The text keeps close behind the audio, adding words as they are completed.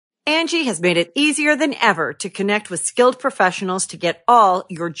Angie has made it easier than ever to connect with skilled professionals to get all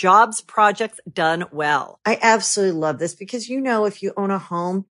your jobs projects done well. I absolutely love this because, if you own a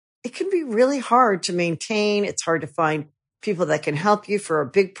home, it can be really hard to maintain. It's hard to find people that can help you for a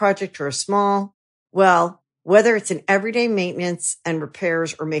big project or a small. Well, whether it's in everyday maintenance and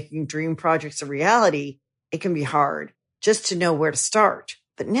repairs or making dream projects a reality, it can be hard just to know where to start.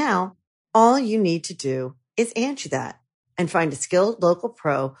 But now, all you need to do is Angie that and find a skilled local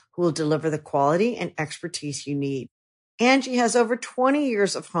pro who will deliver the quality and expertise you need. Angie has over 20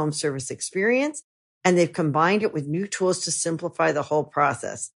 years of home service experience, and they've combined it with new tools to simplify the whole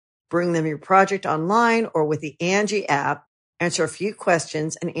process. Bring them your project online or with the Angie app, answer a few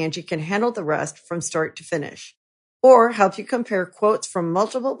questions, and Angie can handle the rest from start to finish. Or help you compare quotes from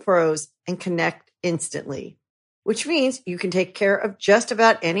multiple pros and connect instantly, which means you can take care of just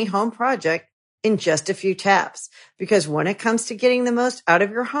about any home project in just a few taps. Because when it comes to getting the most out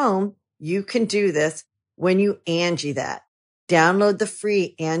of your home, you can do this when you Angie that. Download the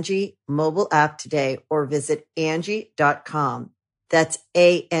free Angie mobile app today or visit Angie.com. That's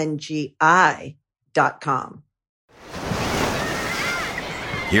ANGI.com.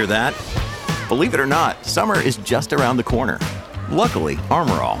 Hear that? Believe it or not, summer is just around the corner. Luckily,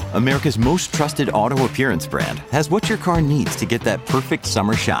 Armor All, America's most trusted auto appearance brand, has what your car needs to get that perfect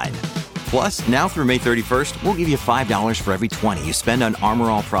summer shine. Plus, now through May 31st, we'll give you $5 for every $20 you spend on Armor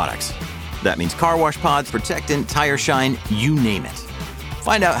All products. That means car wash pods, protectant, tire shine, you name it.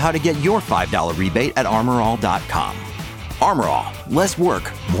 Find out how to get your $5 rebate at armorall.com. Armor All, less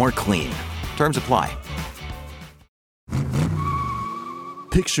work, more clean. Terms apply.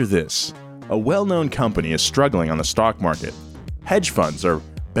 Picture this. A well-known company is struggling on the stock market. Hedge funds are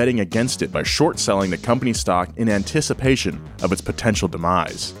betting against it by short-selling the company stock in anticipation of its potential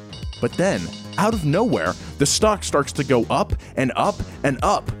demise. But then, out of nowhere, the stock starts to go up and up and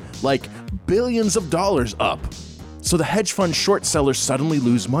up, like billions of dollars up. So the hedge fund short sellers suddenly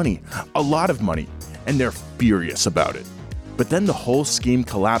lose money, a lot of money, and they're furious about it. But then the whole scheme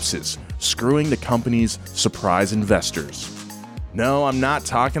collapses, screwing the company's surprise investors. No, I'm not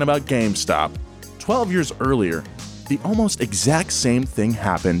talking about Gamestop. 12 years earlier, the almost exact same thing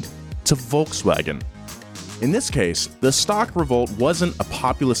happened to Volkswagen. In this case, the stock revolt wasn't a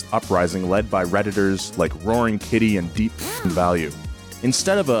populist uprising led by Redditors like Roaring Kitty and Deep Value.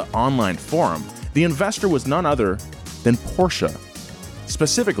 Instead of an online forum, the investor was none other than Porsche.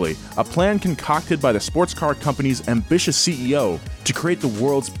 Specifically, a plan concocted by the sports car company's ambitious CEO to create the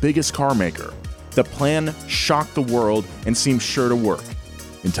world's biggest car maker. The plan shocked the world and seemed sure to work,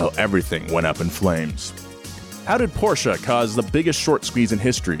 until everything went up in flames. How did Porsche cause the biggest short squeeze in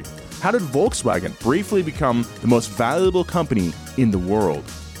history? How did Volkswagen briefly become the most valuable company in the world?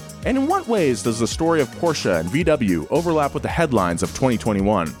 And in what ways does the story of Porsche and VW overlap with the headlines of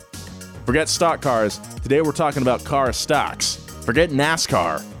 2021? Forget stock cars, today we're talking about car stocks. Forget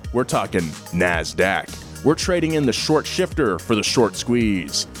NASCAR, we're talking NASDAQ. We're trading in the short shifter for the short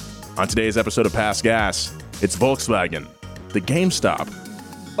squeeze. On today's episode of Pass Gas, it's Volkswagen, the GameStop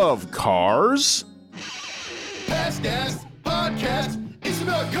of cars. Pass Gas Podcast. It's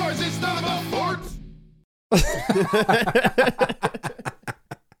about cars, it's not about forts.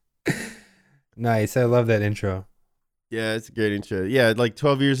 Nice. I love that intro. Yeah, it's a great intro. Yeah, like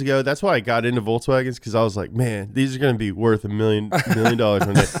 12 years ago, that's why I got into Volkswagens, because I was like, man, these are going to be worth $1 million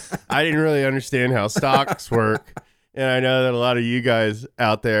one day. I didn't really understand how stocks work, and I know that a lot of you guys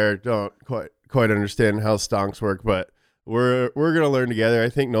out there don't quite understand how stocks work, but we're going to learn together. I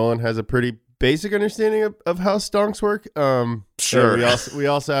think Nolan has a pretty basic understanding of how stonks work. Sure. We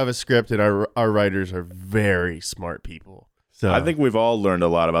also have a script, and our writers are very smart people. So I think we've all learned a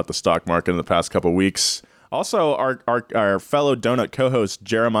lot about the stock market in the past couple weeks. Also, our fellow donut co-host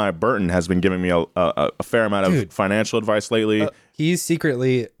Jeremiah Burton has been giving me a fair amount of financial advice lately. He's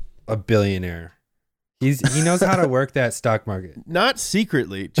secretly a billionaire. He knows how to work that stock market. Not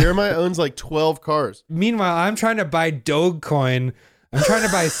secretly. Jeremiah owns like 12 cars. Meanwhile, I'm trying to buy Dogecoin. I'm trying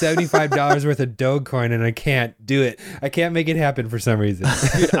to buy $75 worth of Dogecoin, and I can't do it. I can't make it happen for some reason.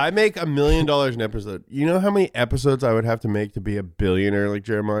 Dude, I make $1 million an episode. You know how many episodes I would have to make to be a billionaire like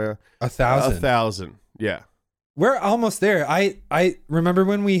Jeremiah? 1,000. 1,000. Yeah. We're almost there. I remember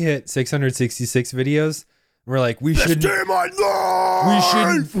when we hit 666 videos. We're like, we shouldn't.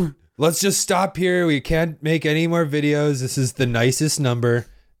 Let's just stop here. We can't make any more videos. This is the nicest number.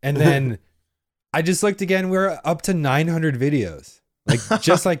 And then I just looked again. We're up to 900 videos. Like,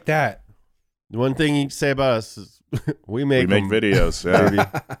 just like that. The one thing you can say about us is we make videos. Yeah.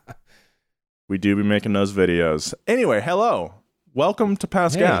 We do be making those videos. Anyway, hello. Welcome to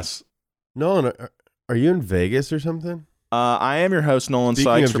Pass Gas. Nolan, are you in Vegas or something? I am your host, Nolan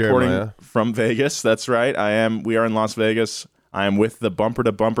Speaking Sykes, of reporting Jeremiah. from Vegas. That's right. We are in Las Vegas. I am with the Bumper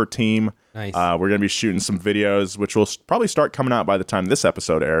to Bumper team. Nice. We're going to be shooting some videos, which will probably start coming out by the time this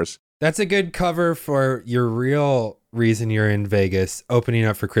episode airs. That's a good cover for your real reason you're in Vegas, opening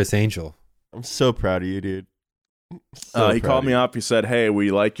up for Chris Angel. I'm so proud of you, dude. He called me up. He said, "Hey,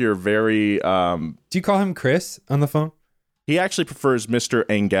 we like your very." Do you call him Chris on the phone? He actually prefers Mr.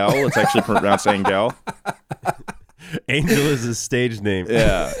 Angel. It's actually pronounced Angel. Angel is his stage name.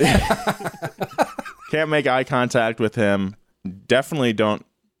 Yeah. Can't make eye contact with him. Definitely don't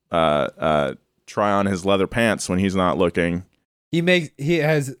try on his leather pants when he's not looking. He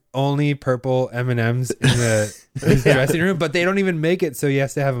has only purple M&Ms in his dressing room, but they don't even make it, so he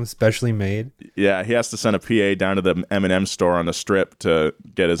has to have them specially made. Yeah, he has to send a PA down to the M&M store on the strip to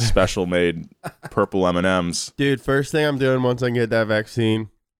get his special made purple M&Ms. Dude, first thing I'm doing once I get that vaccine,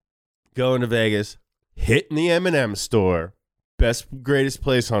 going to Vegas, hitting the M&M store. Best, greatest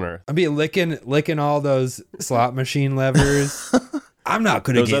place on earth. I'll be licking all those slot machine levers. I'm not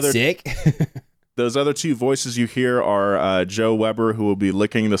going to get sick. Those other two voices you hear are Joe Weber, who will be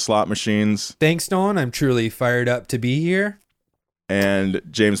licking the slot machines. Thanks, Nolan. I'm truly fired up to be here. And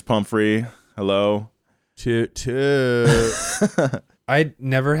James Pumphrey. Hello. Toot. I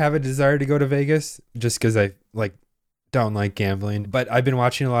never have a desire to go to Vegas just because I don't like gambling. But I've been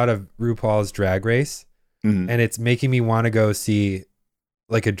watching a lot of RuPaul's Drag Race, and it's making me want to go see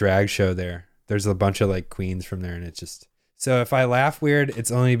like a drag show there. There's a bunch of like queens from there, and it's just... So if I laugh weird, it's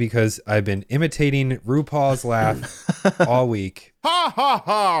only because I've been imitating RuPaul's laugh all week. Ha ha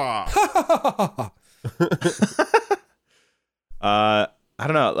ha! I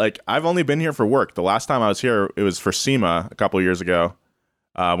don't know. Like, I've only been here for work. The last time I was here, it was for SEMA a couple years ago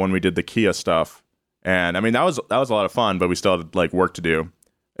when we did the Kia stuff. And I mean, that was a lot of fun, but we still had like work to do.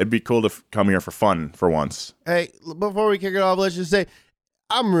 It'd be cool to come here for fun for once. Hey, before we kick it off, let's just say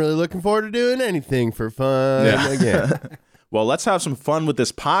I'm really looking forward to doing anything for fun again. Well, let's have some fun with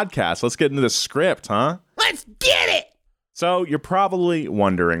this podcast. Let's get into the script, huh? Let's get it! So you're probably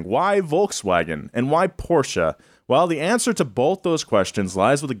wondering, why Volkswagen and why Porsche? Well, the answer to both those questions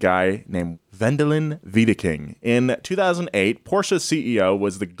lies with a guy named Wendelin Wiedeking. In 2008, Porsche's CEO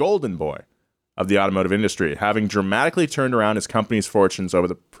was the golden boy of the automotive industry, having dramatically turned around his company's fortunes over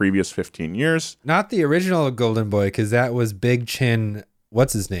the previous 15 years. Not the original golden boy, because that was Big Chin,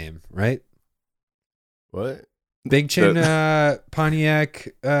 what's his name, right? What? Big Chin Pontiac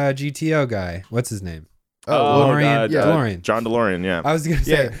GTO guy. What's his name? DeLorean. John DeLorean, yeah. I was going to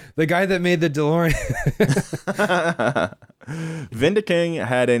say, the guy that made the DeLorean. Wiedeking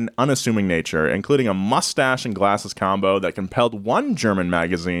had an unassuming nature, including a mustache and glasses combo that compelled one German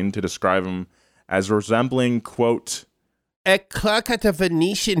magazine to describe him as resembling, quote, a clerk at a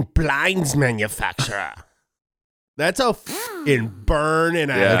Venetian blinds manufacturer. That's a fucking burn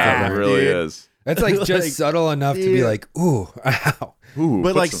in a yeah, it really is. That's like just subtle enough to be like, ooh, ow. Ooh,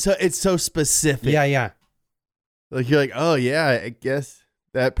 but like, so it's so specific. Yeah. Like you're like, oh yeah, I guess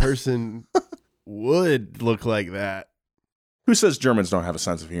that person would look like that. Who says Germans don't have a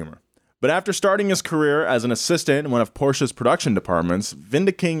sense of humor? But after starting his career as an assistant in one of Porsche's production departments,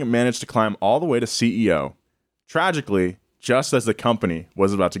 Wiedeking managed to climb all the way to CEO. Tragically, just as the company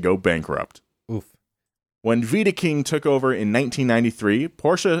was about to go bankrupt. Oof. When Wiedeking took over in 1993,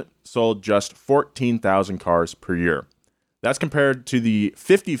 Porsche sold just 14,000 cars per year. That's compared to the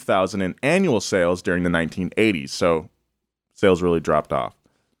 50,000 in annual sales during the 1980s, so sales really dropped off.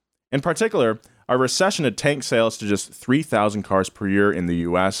 In particular, a recession had tanked sales to just 3,000 cars per year in the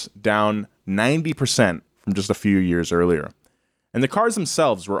US, down 90% from just a few years earlier. And the cars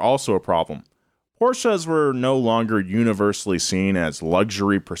themselves were also a problem. Porsches were no longer universally seen as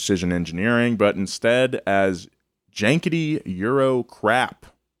luxury precision engineering, but instead as jankety Euro crap.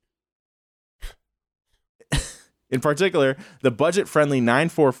 In particular, the budget-friendly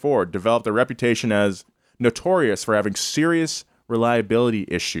 944 developed a reputation as notorious for having serious reliability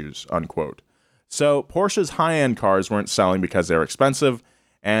issues, unquote. So Porsche's high-end cars weren't selling because they were expensive,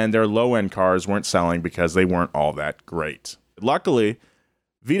 and their low-end cars weren't selling because they weren't all that great. Luckily,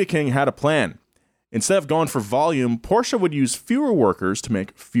 Wiedeking had a plan. Instead of going for volume, Porsche would use fewer workers to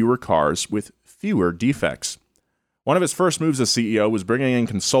make fewer cars with fewer defects. One of his first moves as CEO was bringing in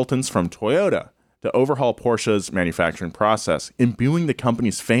consultants from Toyota to overhaul Porsche's manufacturing process, imbuing the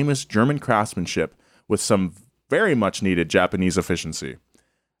company's famous German craftsmanship with some very much needed Japanese efficiency.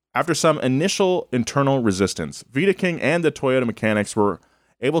 After some initial internal resistance, Wiedeking and the Toyota mechanics were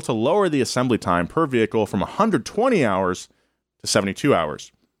able to lower the assembly time per vehicle from 120 hours to 72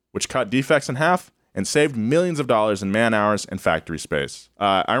 hours, which cut defects in half and saved millions of dollars in man hours and factory space.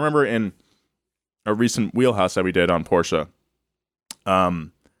 I remember in a recent wheelhouse that we did on Porsche,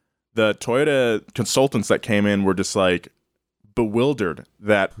 the Toyota consultants that came in were just like bewildered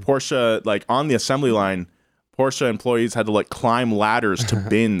that Porsche, like on the assembly line, Porsche employees had to like climb ladders to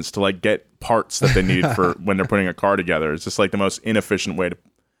bins to like get parts that they need for when they're putting a car together. It's just like the most inefficient way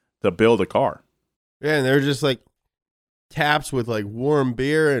to build a car. Yeah, and they're just like taps with like warm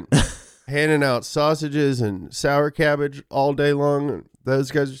beer and handing out sausages and sour cabbage all day long. And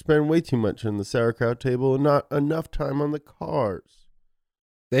those guys are spending way too much on the sauerkraut table and not enough time on the cars.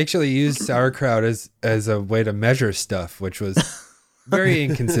 They actually used sauerkraut as a way to measure stuff, which was very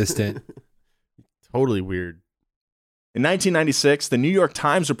inconsistent. Totally weird. In 1996, the New York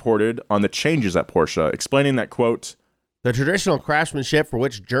Times reported on the changes at Porsche, explaining that, quote, "The traditional craftsmanship for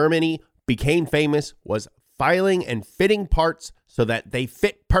which Germany became famous was filing and fitting parts so that they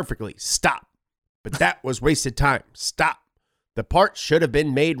fit perfectly. Stop. But that was wasted time. Stop. The parts should have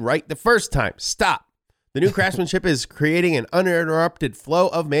been made right the first time. Stop. The new craftsmanship is creating an uninterrupted flow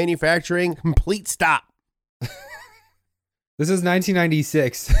of manufacturing. Complete stop." This is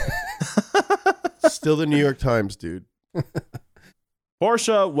 1996. Still the New York Times, dude.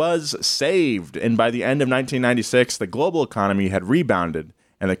 Porsche was saved, and by the end of 1996, the global economy had rebounded,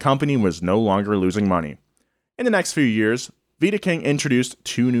 and the company was no longer losing money. In the next few years, Wiedeking introduced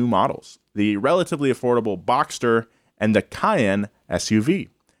two new models, the relatively affordable Boxster and the Cayenne SUV.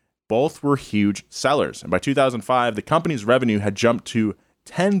 Both were huge sellers, and by 2005, the company's revenue had jumped to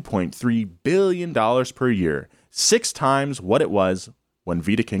 $10.3 billion per year, 6 times what it was when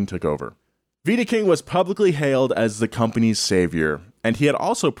Wiedeking took over. Wiedeking was publicly hailed as the company's savior, and he had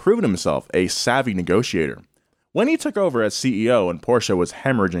also proven himself a savvy negotiator. When he took over as CEO and Porsche was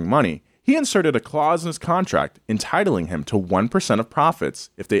hemorrhaging money, he inserted a clause in his contract entitling him to 1% of profits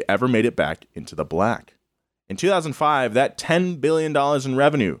if they ever made it back into the black. In 2005, that $10 billion in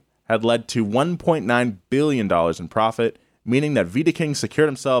revenue had led to $1.9 billion in profit, meaning that Wiedeking secured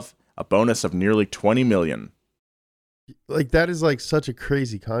himself a bonus of nearly $20 million. Like, that is like such a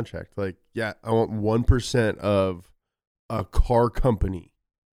crazy contract. Like, yeah, I want 1% of a car company.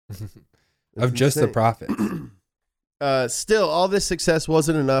 Of just the profit. Still, all this success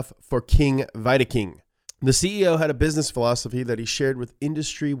wasn't enough for King Wiedeking. The CEO had a business philosophy that he shared with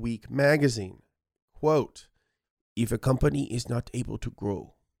Industry Week magazine. Quote, "If a company is not able to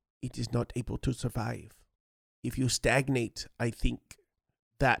grow, it is not able to survive. If you stagnate, I think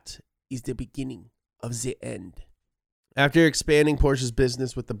that is the beginning of the end." After expanding Porsche's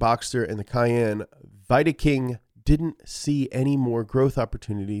business with the Boxster and the Cayenne, Wiedeking didn't see any more growth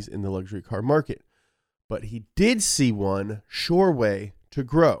opportunities in the luxury car market. But he did see one sure way to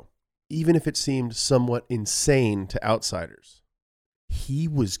grow, even if it seemed somewhat insane to outsiders. He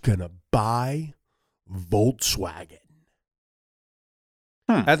was going to buy Volkswagen.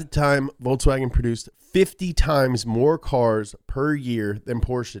 At the time, Volkswagen produced 50 times more cars per year than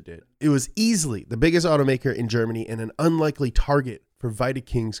Porsche did. It was easily the biggest automaker in Germany and an unlikely target for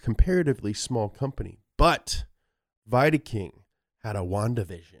Wiedeking's comparatively small company. But Wiedeking had a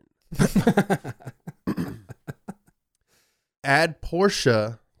WandaVision. Add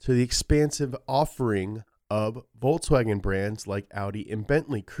Porsche to the expansive offering of Volkswagen brands like Audi and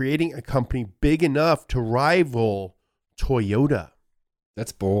Bentley, creating a company big enough to rival Toyota.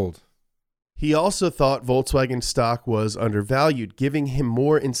 That's bold. He also thought Volkswagen stock was undervalued, giving him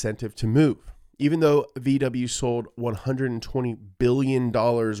more incentive to move. Even though VW sold $120 billion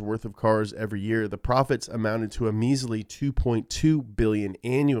worth of cars every year, the profits amounted to a measly $2.2 billion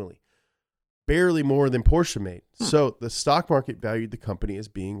annually, barely more than Porsche made. So the stock market valued the company as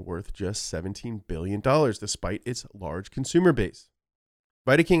being worth just $17 billion, despite its large consumer base.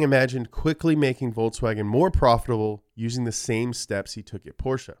 Wiedeking imagined quickly making Volkswagen more profitable using the same steps he took at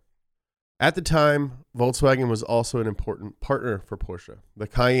Porsche. At the time, Volkswagen was also an important partner for Porsche. The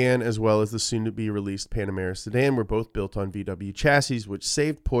Cayenne, as well as the soon-to-be-released Panamera sedan, were both built on VW chassis, which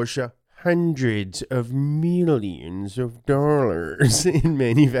saved Porsche hundreds of millions of dollars in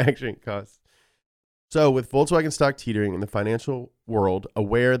manufacturing costs. So, with Volkswagen stock teetering in the financial world,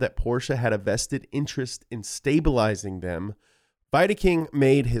 aware that Porsche had a vested interest in stabilizing them, Wiedeking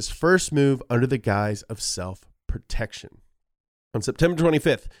made his first move under the guise of self-protection. On September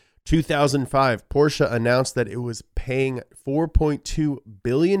 25th, 2005, Porsche announced that it was paying $4.2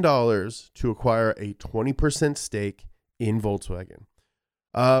 billion to acquire a 20% stake in Volkswagen.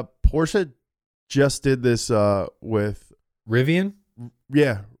 Porsche just did this with... Rivian?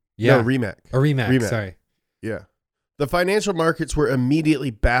 Yeah. Yeah. No, Rimac. Rimac, sorry. Yeah. The financial markets were immediately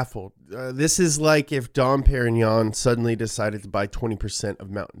baffled. This is like if Dom Perignon suddenly decided to buy 20%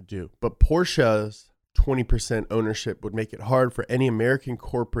 of Mountain Dew. But Porsche's 20% ownership would make it hard for any American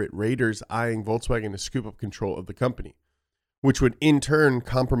corporate raiders eyeing Volkswagen to scoop up control of the company, which would in turn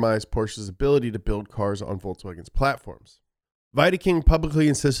compromise Porsche's ability to build cars on Volkswagen's platforms. Wiedeking publicly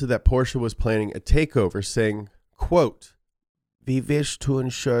insisted that Porsche was planning a takeover, saying, quote, "We wish to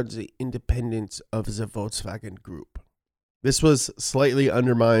ensure the independence of the Volkswagen Group." This was slightly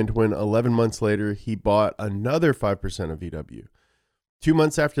undermined when 11 months later he bought another 5% of VW. 2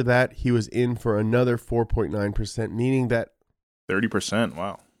 months after that, he was in for another 4.9%, meaning that 30%.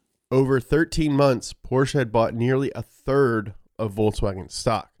 Wow. over 13 months, Porsche had bought nearly a third of Volkswagen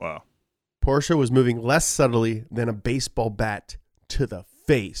stock. Wow. Porsche was moving less subtly than a baseball bat to the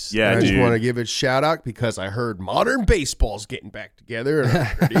face. Yeah, and I just dude. want to give it a shout out because I heard modern baseball's getting back together and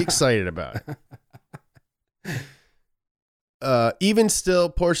I'm pretty excited about it. Even still,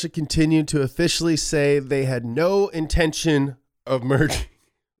 Porsche continued to officially say they had no intention of merging.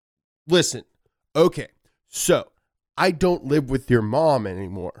 Listen, okay, so I don't live with your mom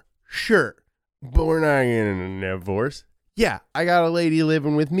anymore. Sure, but we're not getting a divorce. Yeah, I got a lady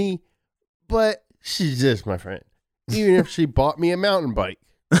living with me, but she's just my friend. Even if she bought me a mountain bike.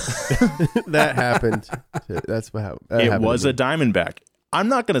 That happened. That's what happened. It was a Diamondback. I'm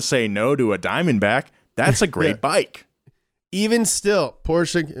not going to say no to a Diamondback. That's a great bike. Even still,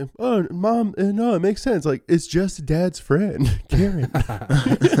 Porsche, oh, mom, no, it makes sense. Like, it's just dad's friend, Karen.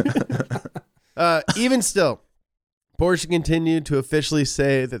 Even still, Porsche continued to officially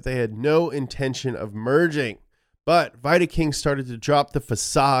say that they had no intention of merging. But Wiedeking started to drop the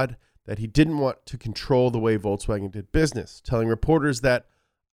facade that he didn't want to control the way Volkswagen did business, telling reporters that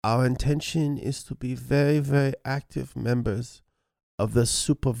our intention is to be very, very active members of the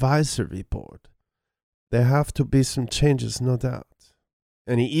supervisory board. There have to be some changes, no doubt.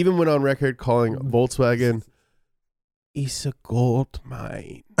 And he even went on record calling Volkswagen is a gold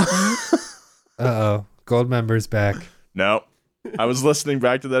mine. Uh-oh. Gold member's back. No. I was listening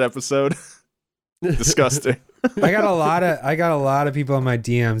back to that episode. Disgusting. I got a lot of people in my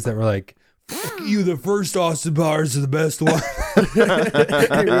DMs that were like, "Fuck you, the first Austin Powers is the best one."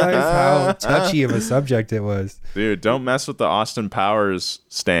 I realized how touchy of a subject it was. Dude, don't mess with the Austin Powers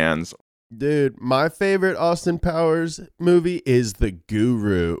stands. Dude, my favorite Austin Powers movie is The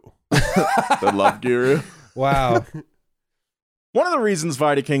Guru. The Love Guru. Wow. One of the reasons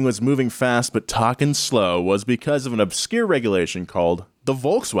Wiedeking was moving fast but talking slow was because of an obscure regulation called the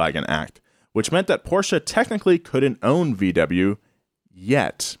Volkswagen Act, which meant that Porsche technically couldn't own VW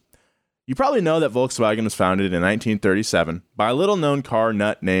yet. You probably know that Volkswagen was founded in 1937 by a little-known car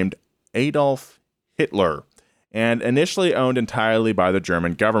nut named Adolf Hitler, and initially owned entirely by the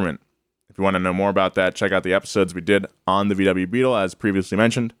German government. If you want to know more about that, check out the episodes we did on the VW Beetle, as previously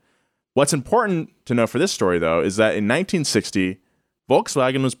mentioned. What's important to know for this story, though, is that in 1960,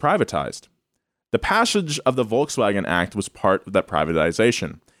 Volkswagen was privatized. The passage of the Volkswagen Act was part of that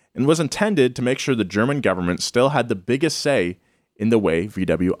privatization and was intended to make sure the German government still had the biggest say in the way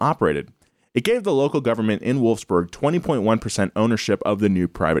VW operated. It gave the local government in Wolfsburg 20.1% ownership of the new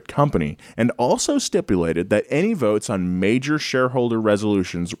private company, and also stipulated that any votes on major shareholder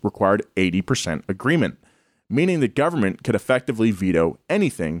resolutions required 80% agreement, meaning the government could effectively veto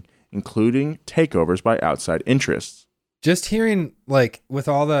anything, including takeovers by outside interests. Just hearing, like, with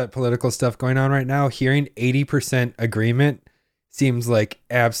all the political stuff going on right now, hearing 80% agreement seems like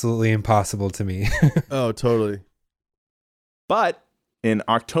absolutely impossible to me. Oh, totally. But in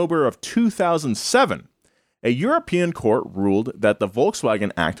October of 2007, a European court ruled that the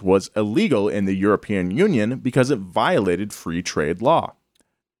Volkswagen Act was illegal in the European Union because it violated free trade law.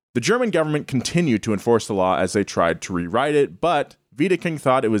 The German government continued to enforce the law as they tried to rewrite it, but Wiedeking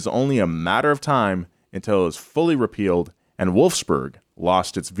thought it was only a matter of time until it was fully repealed and Wolfsburg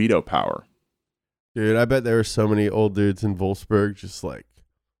lost its veto power. Dude, I bet there were so many old dudes in Wolfsburg just like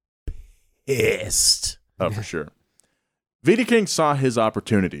pissed. Oh, for sure. Wiedeking saw his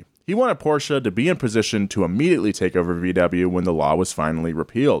opportunity. He wanted Porsche to be in position to immediately take over VW when the law was finally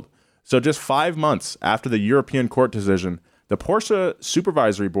repealed. So just 5 months after the European court decision, the Porsche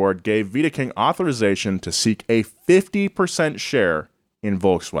Supervisory Board gave Wiedeking authorization to seek a 50% share in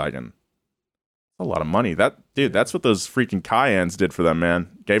Volkswagen. A lot of money. That's what those freaking Cayennes did for them, man.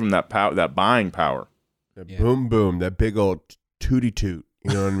 Gave them that buying power. Boom, boom. That big old tooty toot.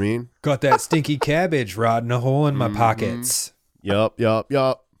 You know what I mean? Got that stinky cabbage rotting a hole in my pockets. Yup.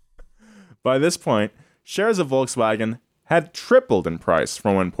 By this point, shares of Volkswagen had tripled in price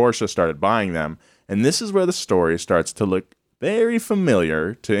from when Porsche started buying them, and this is where the story starts to look very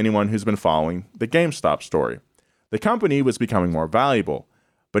familiar to anyone who's been following the GameStop story. The company was becoming more valuable,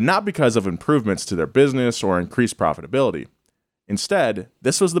 but not because of improvements to their business or increased profitability. Instead,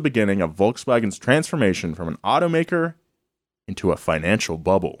 this was the beginning of Volkswagen's transformation from an automaker into a financial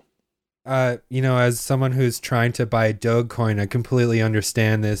bubble. As someone who's trying to buy Dogecoin, I completely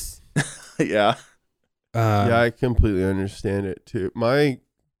understand this. Yeah. Yeah, I completely understand it too. I'm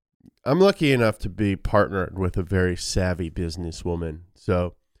lucky enough to be partnered with a very savvy businesswoman.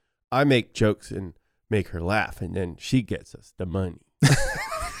 So I make jokes and make her laugh, and then she gets us the money.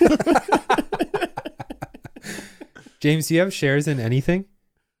 James, do you have shares in anything?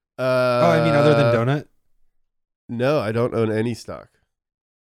 Other than Donut? No, I don't own any stock.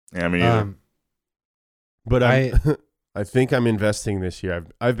 Yeah, me either. But I think I'm investing this year.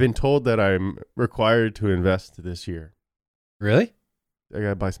 I've been told that I'm required to invest this year. Really? I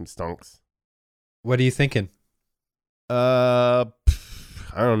gotta buy some stonks. What are you thinking? I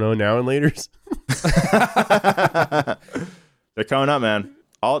don't know. Now and later's. They're coming up, man.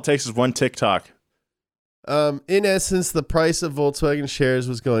 All it takes is one TikTok. In essence, the price of Volkswagen shares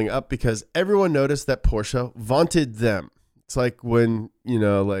was going up because everyone noticed that Porsche vaunted them. It's like when,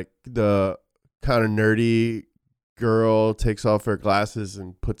 like the kind of nerdy girl takes off her glasses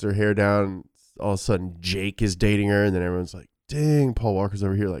and puts her hair down, and all of a sudden Jake is dating her, and then everyone's like, dang, Paul Walker's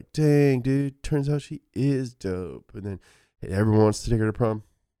over here like, dang, dude, turns out she is dope. And then everyone wants to take her to prom.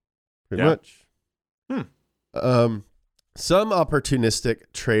 Pretty much. Some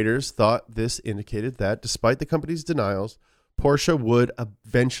opportunistic traders thought this indicated that despite the company's denials, Porsche would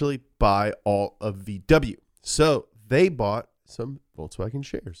eventually buy all of VW. So they bought some Volkswagen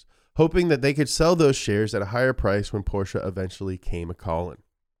shares, hoping that they could sell those shares at a higher price when Porsche eventually came a-calling.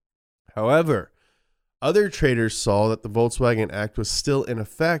 However, other traders saw that the Volkswagen Act was still in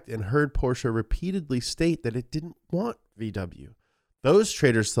effect and heard Porsche repeatedly state that it didn't want VW. Those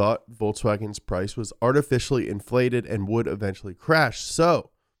traders thought Volkswagen's price was artificially inflated and would eventually crash,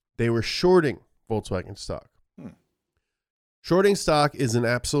 so they were shorting Volkswagen stock. Shorting stock is an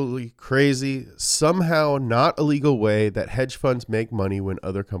absolutely crazy, somehow not illegal way that hedge funds make money when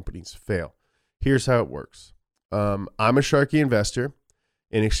other companies fail. Here's how it works. I'm a Sharky investor.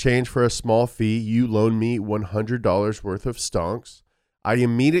 In exchange for a small fee, you loan me $100 worth of stonks. I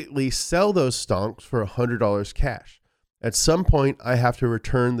immediately sell those stonks for $100 cash. At some point, I have to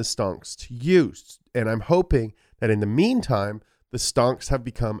return the stonks to you, and I'm hoping that in the meantime, the stonks have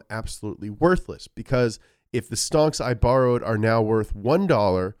become absolutely worthless, because if the stonks I borrowed are now worth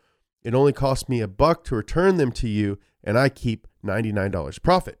 $1, it only costs me $1 to return them to you, and I keep $99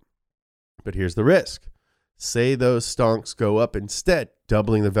 profit. But here's the risk. Say those stonks go up instead,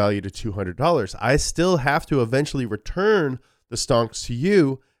 doubling the value to $200. I still have to eventually return the stonks to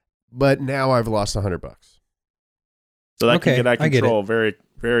you, but now I've lost $100. So that can get out of control very,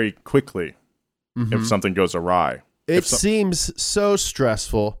 very quickly if something goes awry. It seems so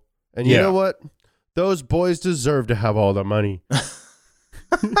stressful. And you know what? Those boys deserve to have all the money.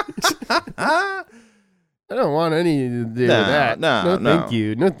 I don't want any to do with that. No, thank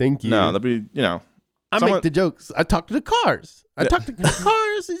you. No, thank you. No, that'd be, I make the jokes. I talk to the cars.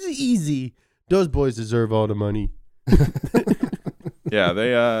 It's easy. Those boys deserve all the money. Yeah,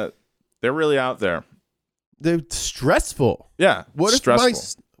 they're really out there. They're stressful. Yeah, what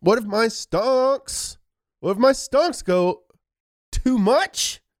stressful. What if my stonks go too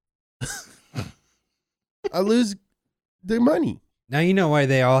much? I lose the money. Now you know why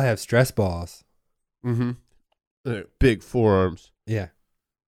they all have stress balls. Big forearms. Yeah.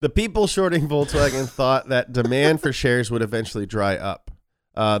 The people shorting Volkswagen thought that demand for shares would eventually dry up.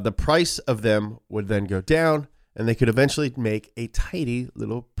 The price of them would then go down, and they could eventually make a tidy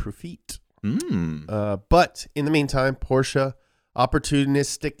little profit. But in the meantime, Porsche,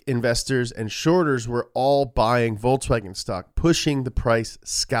 opportunistic investors, and shorters were all buying Volkswagen stock, pushing the price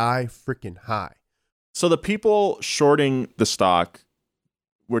sky freaking high. So the people shorting the stock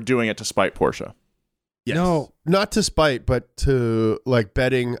were doing it to spite Porsche. Yes. No, not to spite, but to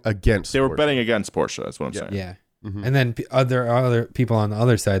betting against. They were Porsche. betting against Porsche. That's what I'm saying. Yeah. And then other people on the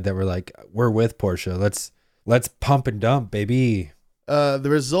other side that were like, "We're with Porsche. Let's pump and dump, baby." The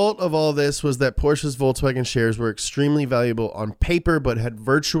result of all this was that Porsche's Volkswagen shares were extremely valuable on paper, but had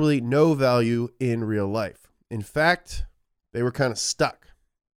virtually no value in real life. In fact, they were kind of stuck.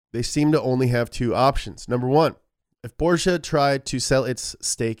 They seemed to only have two options. Number one, if Porsche tried to sell its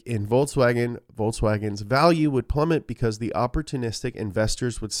stake in Volkswagen, Volkswagen's value would plummet because the opportunistic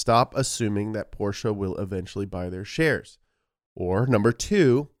investors would stop assuming that Porsche will eventually buy their shares. Or number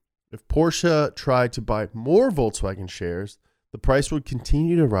two, if Porsche tried to buy more Volkswagen shares, the price would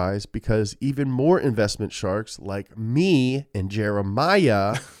continue to rise because even more investment sharks like me and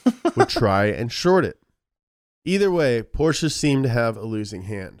Jeremiah would try and short it. Either way, Porsche seemed to have a losing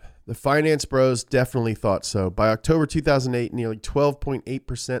hand. The finance bros definitely thought so. By October 2008, nearly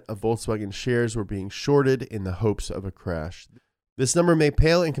 12.8% of Volkswagen shares were being shorted in the hopes of a crash. This number may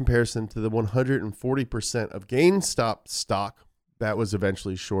pale in comparison to the 140% of GameStop stock that was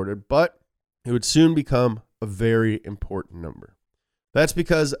eventually shorted, but it would soon become a very important number. That's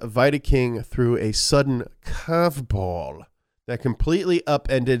because Vitaking threw a sudden curveball that completely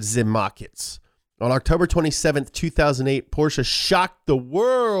upended the markets. On October 27th, 2008, Porsche shocked the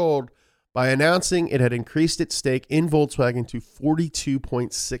world by announcing it had increased its stake in Volkswagen to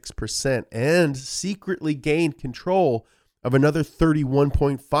 42.6% and secretly gained control of another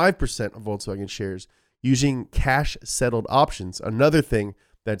 31.5% of Volkswagen shares using cash-settled options, another thing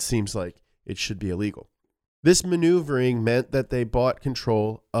that seems like it should be illegal. This maneuvering meant that they bought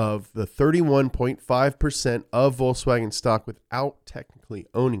control of the 31.5% of Volkswagen stock without technically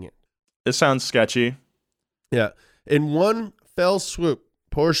owning it. This sounds sketchy. Yeah. In one fell swoop,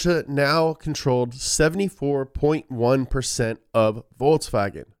 Porsche now controlled 74.1% of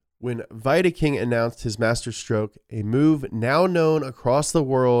Volkswagen. When Vitaking announced his masterstroke, a move now known across the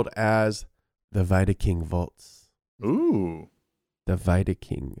world as the Vitaking Vaults. Ooh. The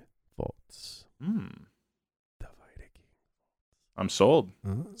Vitaking Vaults. Hmm. The Vitaking. I'm sold.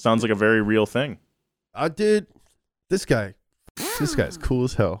 Sounds like a very real thing. Dude, this guy's cool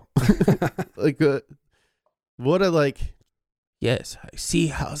as hell. Yes, I see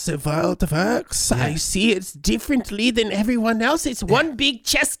how the world works. I see it's differently than everyone else. It's one big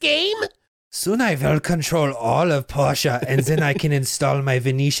chess game. Soon I will control all of Porsche, and then I can install my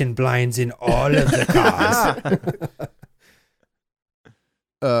Venetian blinds in all of the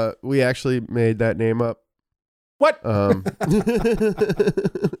cars. We actually made that name up. What? But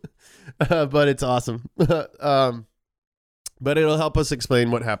it's awesome. But it'll help us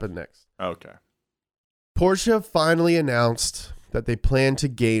explain what happened next. Okay. Porsche finally announced that they plan to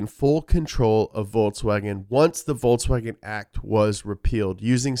gain full control of Volkswagen once the Volkswagen Act was repealed,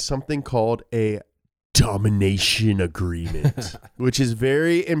 using something called a domination agreement, which is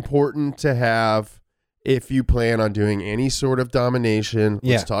very important to have if you plan on doing any sort of domination.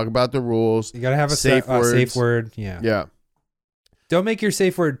 Let's talk about the rules. You got to have a safe word. Yeah. Yeah. Don't make your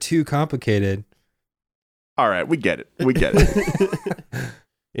safe word too complicated. All right, we get it. We get it.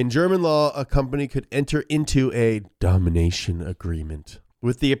 In German law, a company could enter into a domination agreement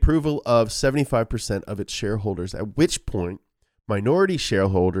with the approval of 75% of its shareholders, at which point minority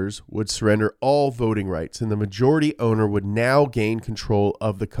shareholders would surrender all voting rights and the majority owner would now gain control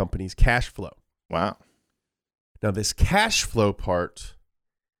of the company's cash flow. Wow. Now, this cash flow part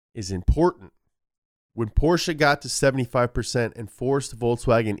is important. When Porsche got to 75% and forced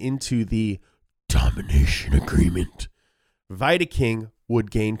Volkswagen into the domination agreement, Vitaking would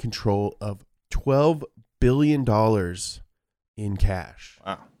gain control of $12 billion in cash.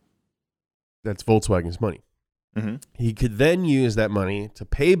 Wow. That's Volkswagen's money. Mm-hmm. He could then use that money to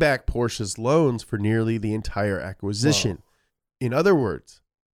pay back Porsche's loans for nearly the entire acquisition. Whoa. In other words,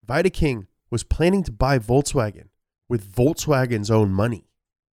 Vitaking was planning to buy Volkswagen with Volkswagen's own money.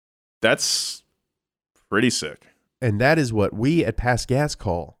 That's pretty sick. And that is what we at Past Gas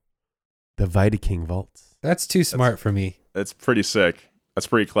call the Vitaking Vaults. That's too smart for me. That's pretty sick. That's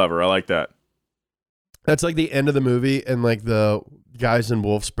pretty clever. I like that. That's like the end of the movie, and like the guys in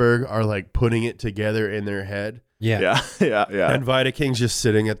Wolfsburg are like putting it together in their head. Yeah. And Vitaking's just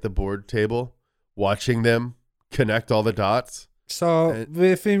sitting at the board table, watching them connect all the dots. So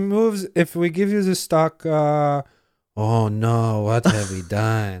if we give you the stock, oh no, what have we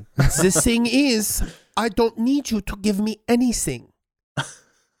done? The thing is, I don't need you to give me anything,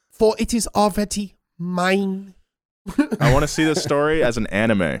 for it is already mine. I want to see this story as an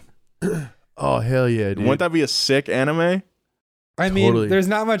anime. Oh, hell yeah, dude. Wouldn't that be a sick anime? I mean, there's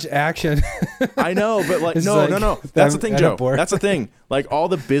not much action. I know, but like, no. That's the thing, Joe. That's the thing. Like, all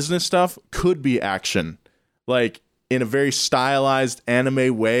the business stuff could be action. Like, in a very stylized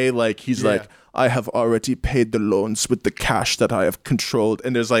anime way. Like, he's like, I have already paid the loans with the cash that I have controlled.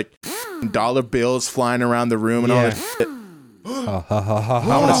 And there's like dollar bills flying around the room and all that shit. Yeah.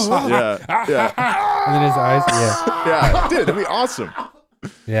 And then his eyes, yeah, dude, that'd be awesome.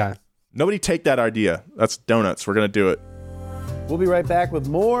 Yeah. Nobody take that idea. That's donuts. We're gonna do it. We'll be right back with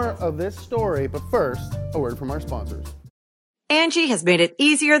more of this story, but first, a word from our sponsors. Angie has made it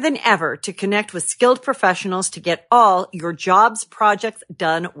easier than ever to connect with skilled professionals to get all your jobs projects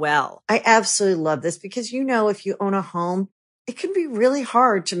done well. I absolutely love this because, you know, if you own a home, it can be really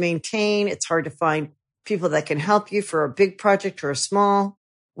hard to maintain. It's hard to find people that can help you for a big project or a small.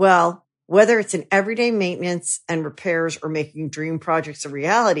 Well, whether it's in everyday maintenance and repairs or making dream projects a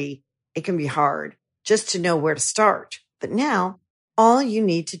reality, it can be hard just to know where to start. But now, all you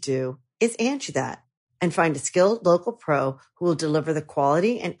need to do is Angie that and find a skilled local pro who will deliver the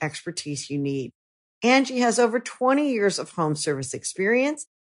quality and expertise you need. Angie has over 20 years of home service experience,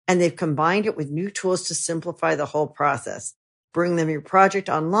 and they've combined it with new tools to simplify the whole process. Bring them your project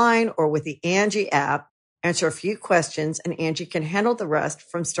online or with the Angie app, answer a few questions, and Angie can handle the rest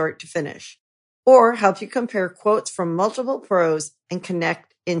from start to finish. Or help you compare quotes from multiple pros and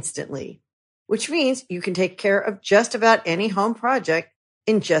connect instantly, which means you can take care of just about any home project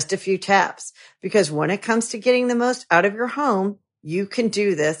in just a few taps. Because when it comes to getting the most out of your home, you can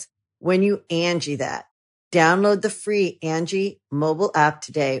do this when you Angie that. Download the free Angie mobile app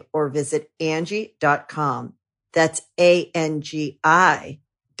today or visit Angie.com. That's ANGI.com.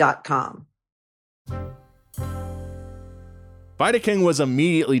 Wiedeking was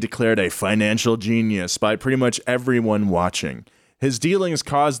immediately declared a financial genius by pretty much everyone watching. His dealings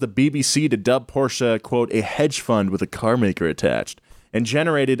caused the BBC to dub Porsche, quote, a hedge fund with a car maker attached, and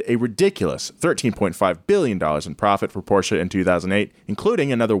generated a ridiculous $13.5 billion in profit for Porsche in 2008,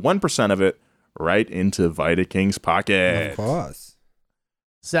 including another 1% of it right into Wiedeking's pocket. Of course.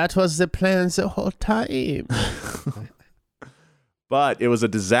 That was the plan the whole time. But it was a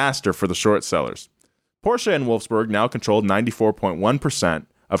disaster for the short sellers. Porsche and Wolfsburg now controlled 94.1%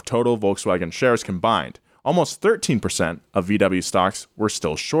 of total Volkswagen shares combined. Almost 13% of VW stocks were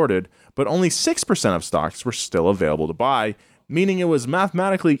still shorted, but only 6% of stocks were still available to buy, meaning it was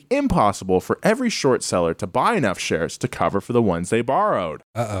mathematically impossible for every short seller to buy enough shares to cover for the ones they borrowed.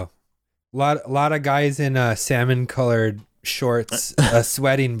 Uh-oh. Lot of guys in salmon-colored shorts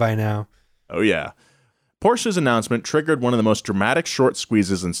sweating by now. Oh, yeah. Porsche's announcement triggered one of the most dramatic short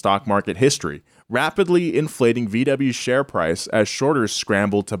squeezes in stock market history, rapidly inflating VW's share price as shorters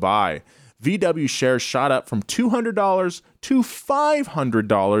scrambled to buy. VW shares shot up from $200 to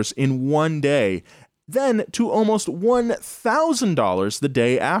 $500 in one day, then to almost $1,000 the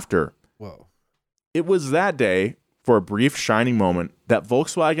day after. Whoa. It was that day, for a brief shining moment, that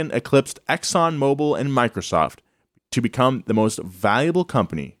Volkswagen eclipsed ExxonMobil and Microsoft to become the most valuable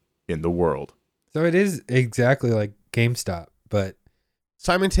company in the world. So it is exactly like GameStop, but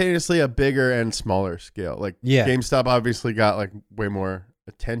Simultaneously a bigger and smaller scale. Like yeah. GameStop obviously got like way more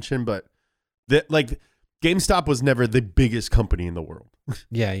attention, but GameStop was never the biggest company in the world.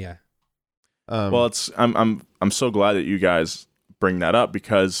 Yeah. Well, I'm so glad that you guys bring that up,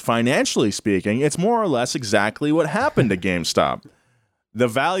 because financially speaking, it's more or less exactly what happened to GameStop. The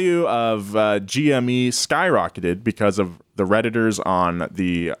value of GME skyrocketed because of the Redditors on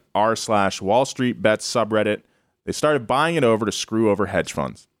the r/Wall Street Bets subreddit. They started buying it over to screw over hedge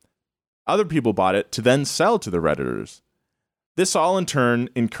funds. Other people bought it to then sell to the Redditors. This all in turn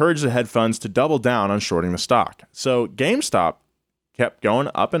encouraged the hedge funds to double down on shorting the stock. So GameStop kept going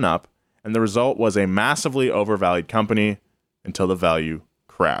up and up, and the result was a massively overvalued company until the value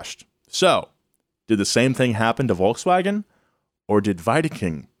crashed. So, did the same thing happen to Volkswagen? Or did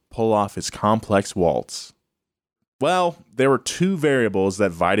Wiedeking pull off his complex waltz? Well, there were two variables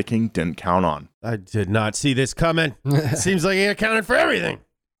that Wiedeking didn't count on. I did not see this coming. Seems like he accounted for everything.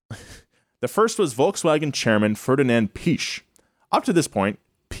 The first was Volkswagen chairman Ferdinand Piëch. Up to this point,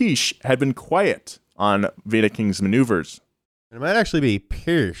 Piëch had been quiet on Wiedeking's maneuvers. It might actually be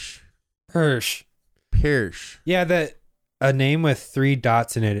Pirsch. Yeah, a name with 3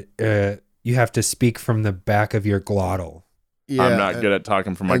 dots in it, you have to speak from the back of your glottal. Yeah, I'm not good at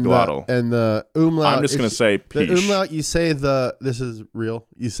talking from my glottal. And the umlaut. I'm just going to say Piëch. The umlaut, you say this is real.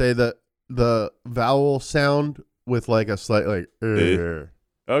 You say the vowel sound with like a slight like. Okay,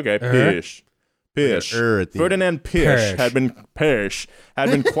 Piëch. Ferdinand Piëch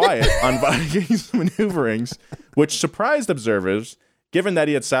had been quiet on Wiedeking's maneuverings, which surprised observers, given that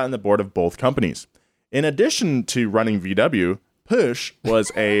he had sat on the board of both companies. In addition to running VW, Piëch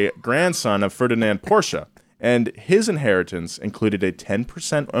was a grandson of Ferdinand Porsche, and his inheritance included a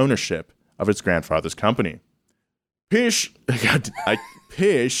 10% ownership of his grandfather's company. Piëch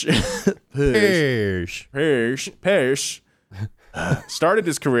started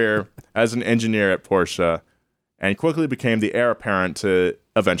his career as an engineer at Porsche and quickly became the heir apparent to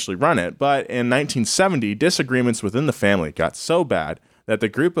eventually run it. But in 1970, disagreements within the family got so bad that the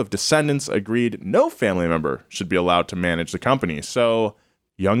group of descendants agreed no family member should be allowed to manage the company. So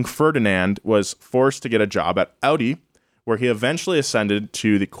young Ferdinand was forced to get a job at Audi, where he eventually ascended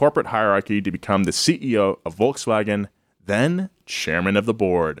to the corporate hierarchy to become the CEO of Volkswagen, then chairman of the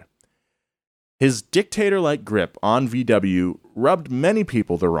board. His dictator-like grip on VW rubbed many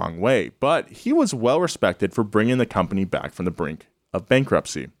people the wrong way, but he was well respected for bringing the company back from the brink of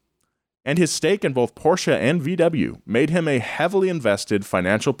bankruptcy. And his stake in both Porsche and VW made him a heavily invested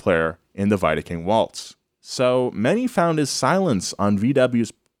financial player in the Wiedeking waltz. So many found his silence on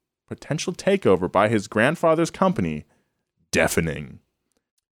VW's potential takeover by his grandfather's company deafening.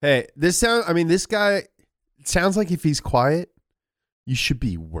 Hey, this guy sounds like if he's quiet, you should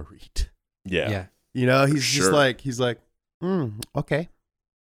be worried. Yeah. You know, he's sure. just like, okay.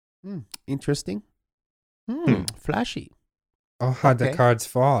 Interesting. Flashy. Oh, how'd the Okay. cards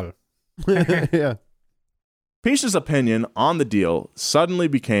fall? Yeah. Pich's opinion on the deal suddenly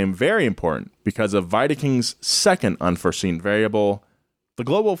became very important because of Weideking's second unforeseen variable, the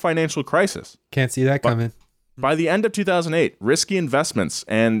global financial crisis. Can't see that coming. By the end of 2008, risky investments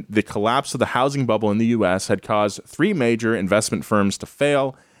and the collapse of the housing bubble in the U.S. had caused 3 major investment firms to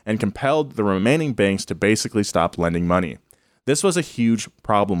fail and compelled the remaining banks to basically stop lending money. This was a huge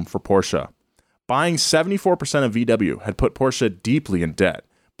problem for Porsche. Buying 74% of VW had put Porsche deeply in debt,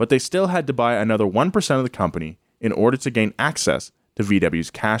 but they still had to buy another 1% of the company in order to gain access to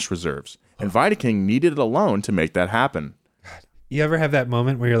VW's cash reserves. And Weideking needed a loan to make that happen. You ever have that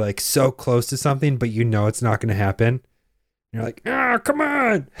moment where you're like so close to something, but you know it's not going to happen? You're like, come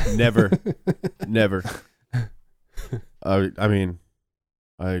on. Never. I mean,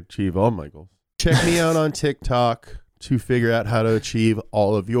 I achieve all my goals. Check me out on TikTok to figure out how to achieve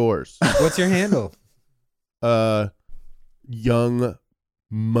all of yours. What's your handle? Young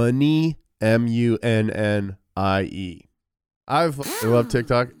Money, Munnie. I love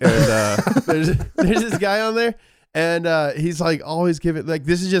TikTok, and there's this guy on there, and he's like always giving, like,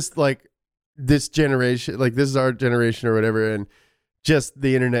 this is just like this generation, like this is our generation or whatever, and just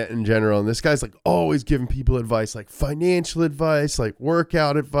the internet in general. And this guy's like always giving people advice, like financial advice, like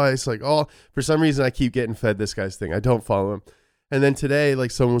workout advice, like all. For some reason, I keep getting fed this guy's thing. I don't follow him. And then today, like,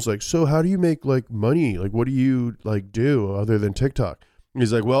 someone was like, so how do you make like money? Like, what do you like do other than TikTok? And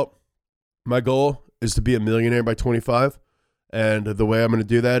he's like, well, my goal is to be a millionaire by 25. And the way I'm going to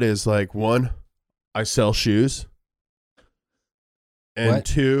do that is like, 1, I sell shoes. And What?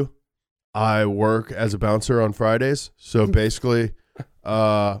 2, I work as a bouncer on Fridays. So basically,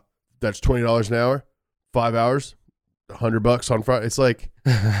 that's $20 an hour, 5 hours, $100 on Friday. It's like,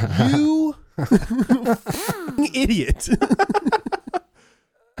 you idiot.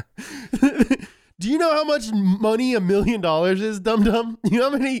 Do you know how much money $1 million is, dum-dum? You know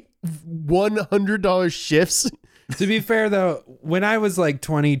how many $100 shifts? To be fair, though, when I was like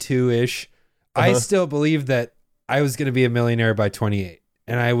 22-ish, I still believed that I was going to be a millionaire by 28.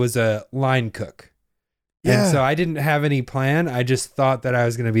 And I was a line cook. Yeah. And so I didn't have any plan. I just thought that I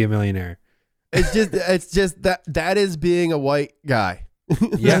was going to be a millionaire. It's just that is being a white guy.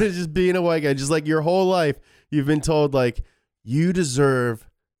 Yeah. That is just being a white guy. Just like your whole life, you've been told like you deserve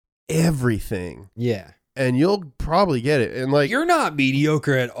everything. Yeah. And you'll probably get it. And like You're not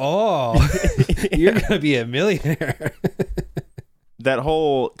mediocre at all. You're going to be a millionaire. That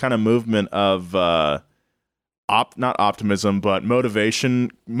whole kind of movement of not optimism, but motivation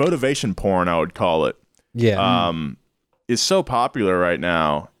porn, I would call it. Yeah. Is so popular right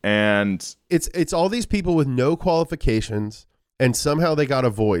now. And it's all these people with no qualifications and somehow they got a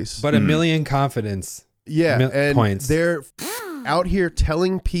voice. But a million confidence. And points. they're out here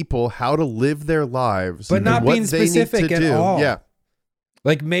telling people how to live their lives, but not and what being they need specific to at do. all. Yeah.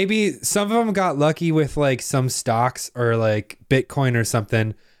 Like maybe some of them got lucky with like some stocks or like Bitcoin or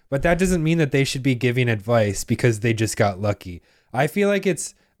something, but that doesn't mean that they should be giving advice because they just got lucky. I feel like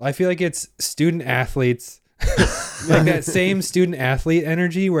it's student athletes, like that same student athlete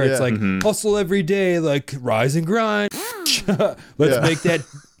energy where it's like hustle every day, like rise and grind. Let's make that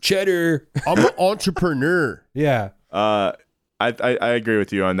cheddar. I'm an entrepreneur. Yeah. I agree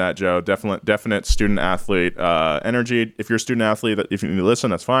with you on that, Joe. Definite student athlete energy. If you're a student athlete, if you need to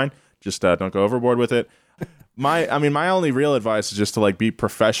listen, that's fine. Just don't go overboard with it. My only real advice is just to like be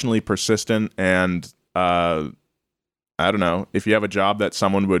professionally persistent and I don't know, if you have a job that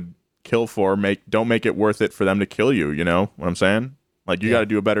someone would kill for, don't make it worth it for them to kill you. You know what I'm saying? Like you got to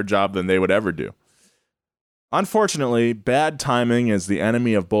do a better job than they would ever do. Unfortunately, bad timing is the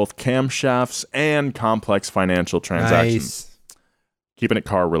enemy of both camshafts and complex financial transactions. Nice. Keeping it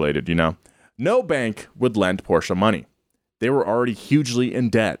car related, you know. No bank would lend Porsche money. They were already hugely in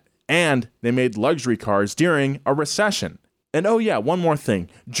debt, and they made luxury cars during a recession. And oh yeah, one more thing.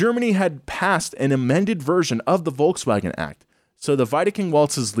 Germany had passed an amended version of the Volkswagen Act, so the Weideking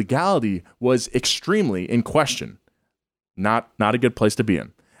Waltz's legality was extremely in question. Not a good place to be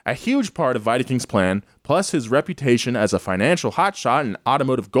in. A huge part of Weideking's plan, plus his reputation as a financial hotshot and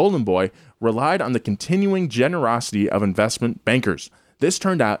automotive golden boy, relied on the continuing generosity of investment bankers. This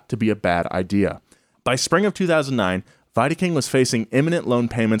turned out to be a bad idea. By spring of 2009, Weideking was facing imminent loan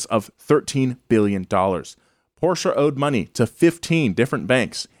payments of $13 billion. Porsche owed money to 15 different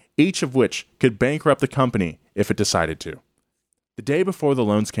banks, each of which could bankrupt the company if it decided to. The day before the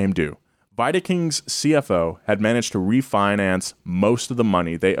loans came due, Videking's CFO had managed to refinance most of the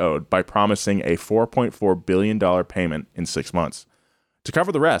money they owed by promising a $4.4 billion payment in 6 months. To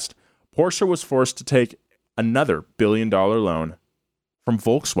cover the rest, Porsche was forced to take another $1 billion loan from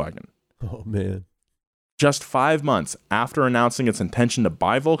Volkswagen. Oh, man. Just 5 months after announcing its intention to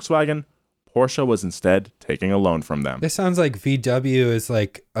buy Volkswagen, Porsche was instead taking a loan from them. This sounds like VW is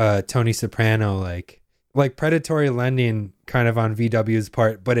like Tony Soprano, like predatory lending kind of on VW's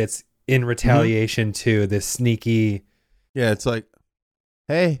part, but it's in retaliation to this sneaky. Yeah, it's like,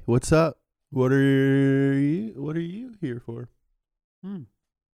 hey, what's up? What are you here for?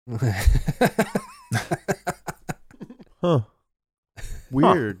 Huh.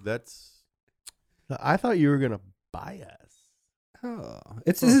 Weird. I thought you were gonna buy us. Oh,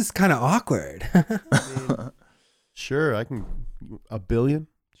 this is kind of awkward. Sure, I can. $1 billion?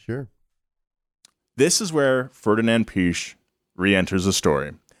 Sure. This is where Ferdinand Piëch re-enters the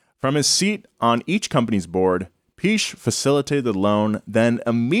story. From his seat on each company's board, Piëch facilitated the loan, then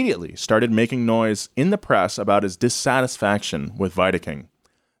immediately started making noise in the press about his dissatisfaction with Videking.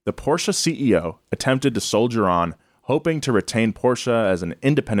 The Porsche CEO attempted to soldier on, hoping to retain Porsche as an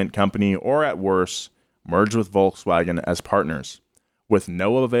independent company or, at worst, merge with Volkswagen as partners. With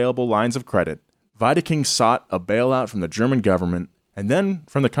no available lines of credit, Videking sought a bailout from the German government and then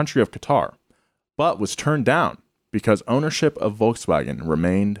from the country of Qatar, but was turned down because ownership of Volkswagen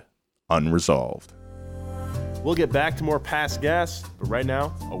remained unresolved. We'll get back to more past gas, but right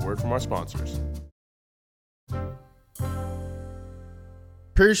now, a word from our sponsors.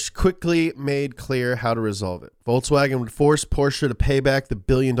 Piëch quickly made clear how to resolve it. Volkswagen would force Porsche to pay back the $1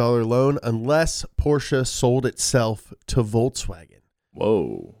 billion loan unless Porsche sold itself to Volkswagen.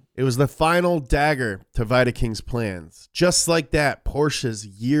 Whoa. It was the final dagger to Videking's plans. Just like that, Porsche's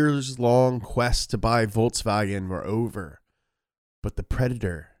years-long quest to buy Volkswagen were over. But the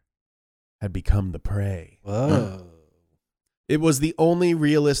predator had become the prey. Whoa. It was the only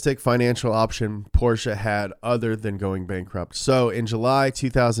realistic financial option Porsche had other than going bankrupt. So in July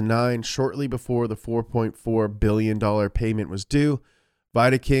 2009, shortly before the $4.4 billion payment was due,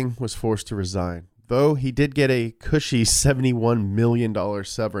 Videking was forced to resign. Though he did get a cushy $71 million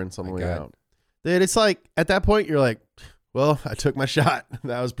severance on the way out. Dude, it's like, at that point, you're like, well, I took my shot.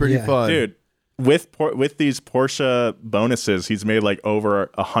 That was pretty fun. Dude, with these Porsche bonuses, he's made like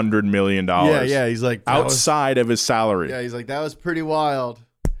over $100 million. Yeah, he's like, outside of his salary. Yeah, he's like, that was pretty wild.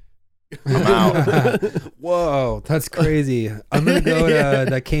 I'm out. Whoa, that's crazy. I'm gonna go to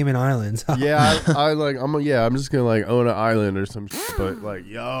the Cayman Islands. Yeah, I'm just gonna like own an island or some shit, but like,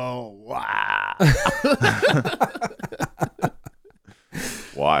 yo, wow.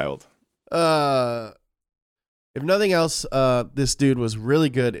 Wild. If nothing else, this dude was really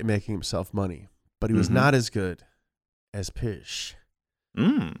good at making himself money, but he was not as good as Piëch.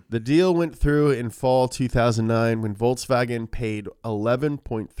 The deal went through in fall 2009 when Volkswagen paid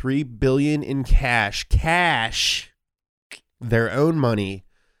 $11.3 billion in cash, their own money,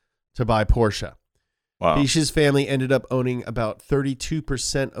 to buy Porsche. Wow. Piëch's family ended up owning about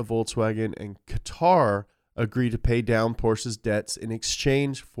 32% of Volkswagen, and Qatar agreed to pay down Porsche's debts in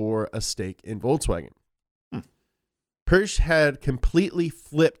exchange for a stake in Volkswagen. Piëch had completely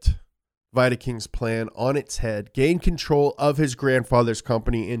flipped Videking's plan on its head, gained control of his grandfather's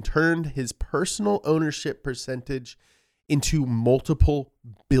company, and turned his personal ownership percentage into multiple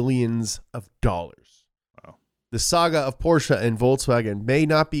billions of dollars. Wow. The saga of Porsche and Volkswagen may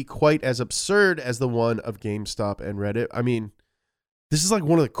not be quite as absurd as the one of GameStop and Reddit. I mean, this is like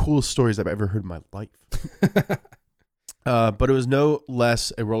one of the coolest stories I've ever heard in my life. But it was no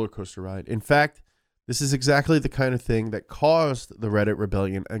less a roller coaster ride. In fact, this is exactly the kind of thing that caused the Reddit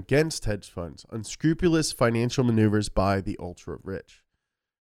rebellion against hedge funds, unscrupulous financial maneuvers by the ultra-rich.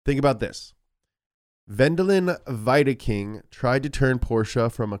 Think about this. Wendelin Videking tried to turn Porsche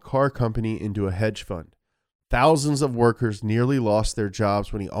from a car company into a hedge fund. Thousands of workers nearly lost their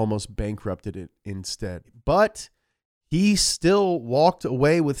jobs when he almost bankrupted it instead. But he still walked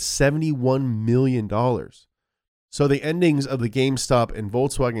away with $71 million. So the endings of the GameStop and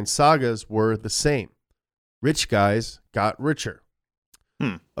Volkswagen sagas were the same. Rich guys got richer.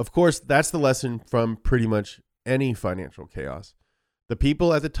 Of course, that's the lesson from pretty much any financial chaos. The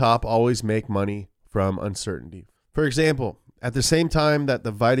people at the top always make money from uncertainty. For example, at the same time that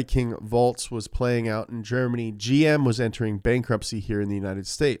the Videking Vaults was playing out in Germany, GM was entering bankruptcy here in the United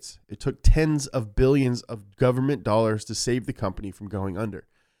States. It took tens of billions of government dollars to save the company from going under.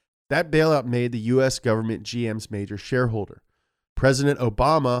 That bailout made the U.S. government GM's major shareholder. President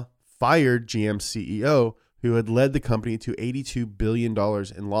Obama fired GM's CEO, who had led the company to $82 billion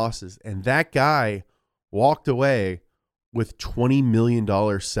in losses. And that guy walked away with $20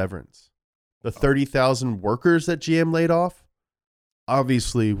 million severance. The 30,000 workers that GM laid off,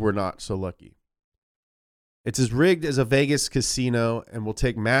 obviously were not so lucky. It's as rigged as a Vegas casino and will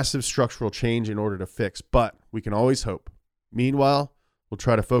take massive structural change in order to fix, but we can always hope. Meanwhile, we'll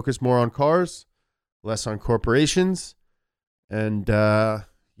try to focus more on cars, less on corporations, and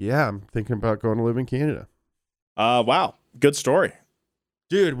I'm thinking about going to live in Canada. Wow. Good story.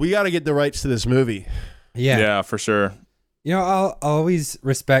 Dude, we got to get the rights to this movie. Yeah, for sure. You know, I'll always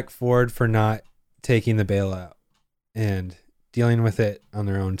respect Ford for not taking the bailout and dealing with it on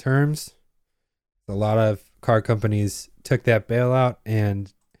their own terms. A lot of car companies took that bailout,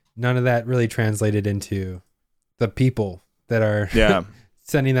 and none of that really translated into the people that are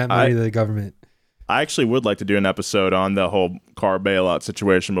sending that money to the government. I actually would like to do an episode on the whole car bailout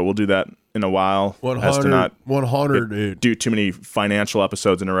situation, but we'll do that in a while. 100, dude. Do too many financial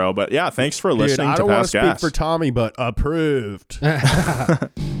episodes in a row. But yeah, thanks for listening to Past Gas. I don't want to speak for Tommy, but approved.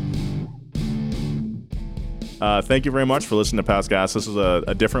 Thank you very much for listening to Past Gas. This was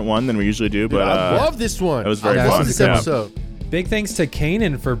a different one than we usually do, but I love this one. It was very fun. I love this episode. Big thanks to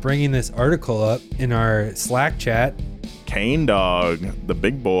Kanan for bringing this article up in our Slack chat. Kane Dog, the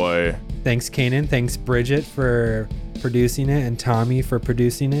big boy. Thanks, Kanan. Thanks, Bridget, for producing it, and Tommy for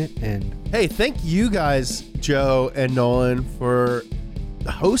producing it. And hey, thank you guys, Joe and Nolan, for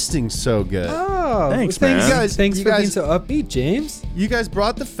hosting so good. Oh, thanks, man. Thanks for being so upbeat, James. You guys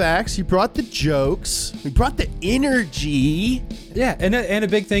brought the facts. You brought the jokes. We brought the energy. Yeah, and a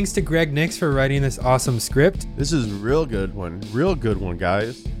big thanks to Greg Nix for writing this awesome script. This is a real good one. Real good one,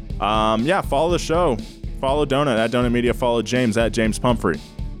 guys. Follow the show. Follow Donut at Donut Media. Follow James at James Pumphrey.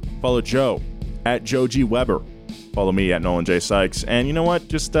 Follow Joe at Joe G. Weber. Follow me at Nolan J. Sykes. And you know what?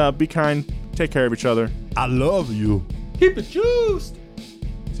 Just be kind. Take care of each other. I love you. Keep it juiced.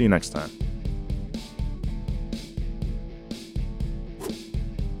 See you next time.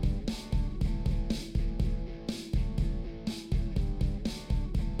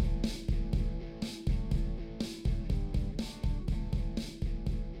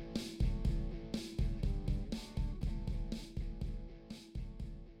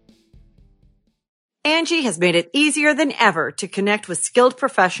 Angie has made it easier than ever to connect with skilled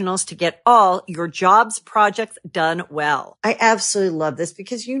professionals to get all your jobs projects done well. I absolutely love this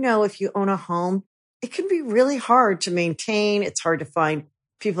because, you know, if you own a home, it can be really hard to maintain. It's hard to find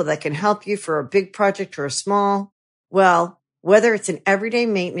people that can help you for a big project or a small. Well, whether it's in everyday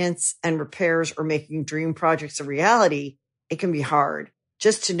maintenance and repairs or making dream projects a reality, it can be hard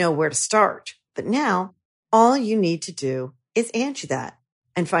just to know where to start. But now, all you need to do is Angie that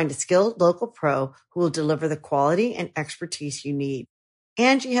and find a skilled local pro who will deliver the quality and expertise you need.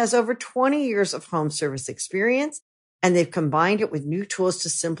 Angie has over 20 years of home service experience, and they've combined it with new tools to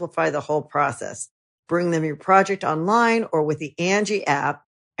simplify the whole process. Bring them your project online or with the Angie app,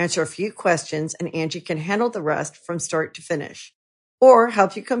 answer a few questions, and Angie can handle the rest from start to finish. Or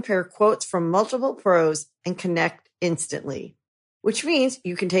help you compare quotes from multiple pros and connect instantly, which means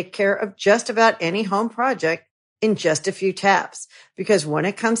you can take care of just about any home project in just a few taps. Because when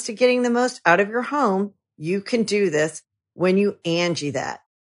it comes to getting the most out of your home, you can do this when you Angie that.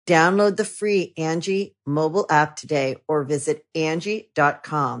 Download the free Angie mobile app today or visit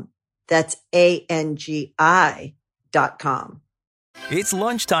Angie.com. That's ANGI.com. It's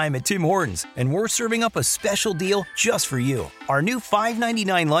lunchtime at Tim Hortons, and we're serving up a special deal just for you. Our new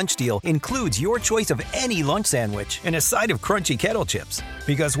 $5.99 lunch deal includes your choice of any lunch sandwich and a side of crunchy kettle chips.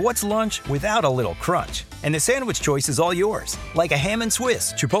 Because what's lunch without a little crunch? And the sandwich choice is all yours, like a ham and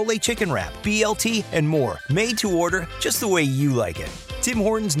Swiss, Chipotle chicken wrap, BLT, and more, made to order just the way you like it. Tim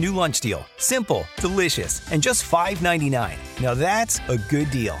Hortons' new lunch deal. Simple, delicious, and just $5.99. Now that's a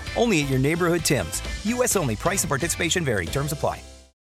good deal. Only at your neighborhood Tim's. U.S. only. Price and participation vary. Terms apply.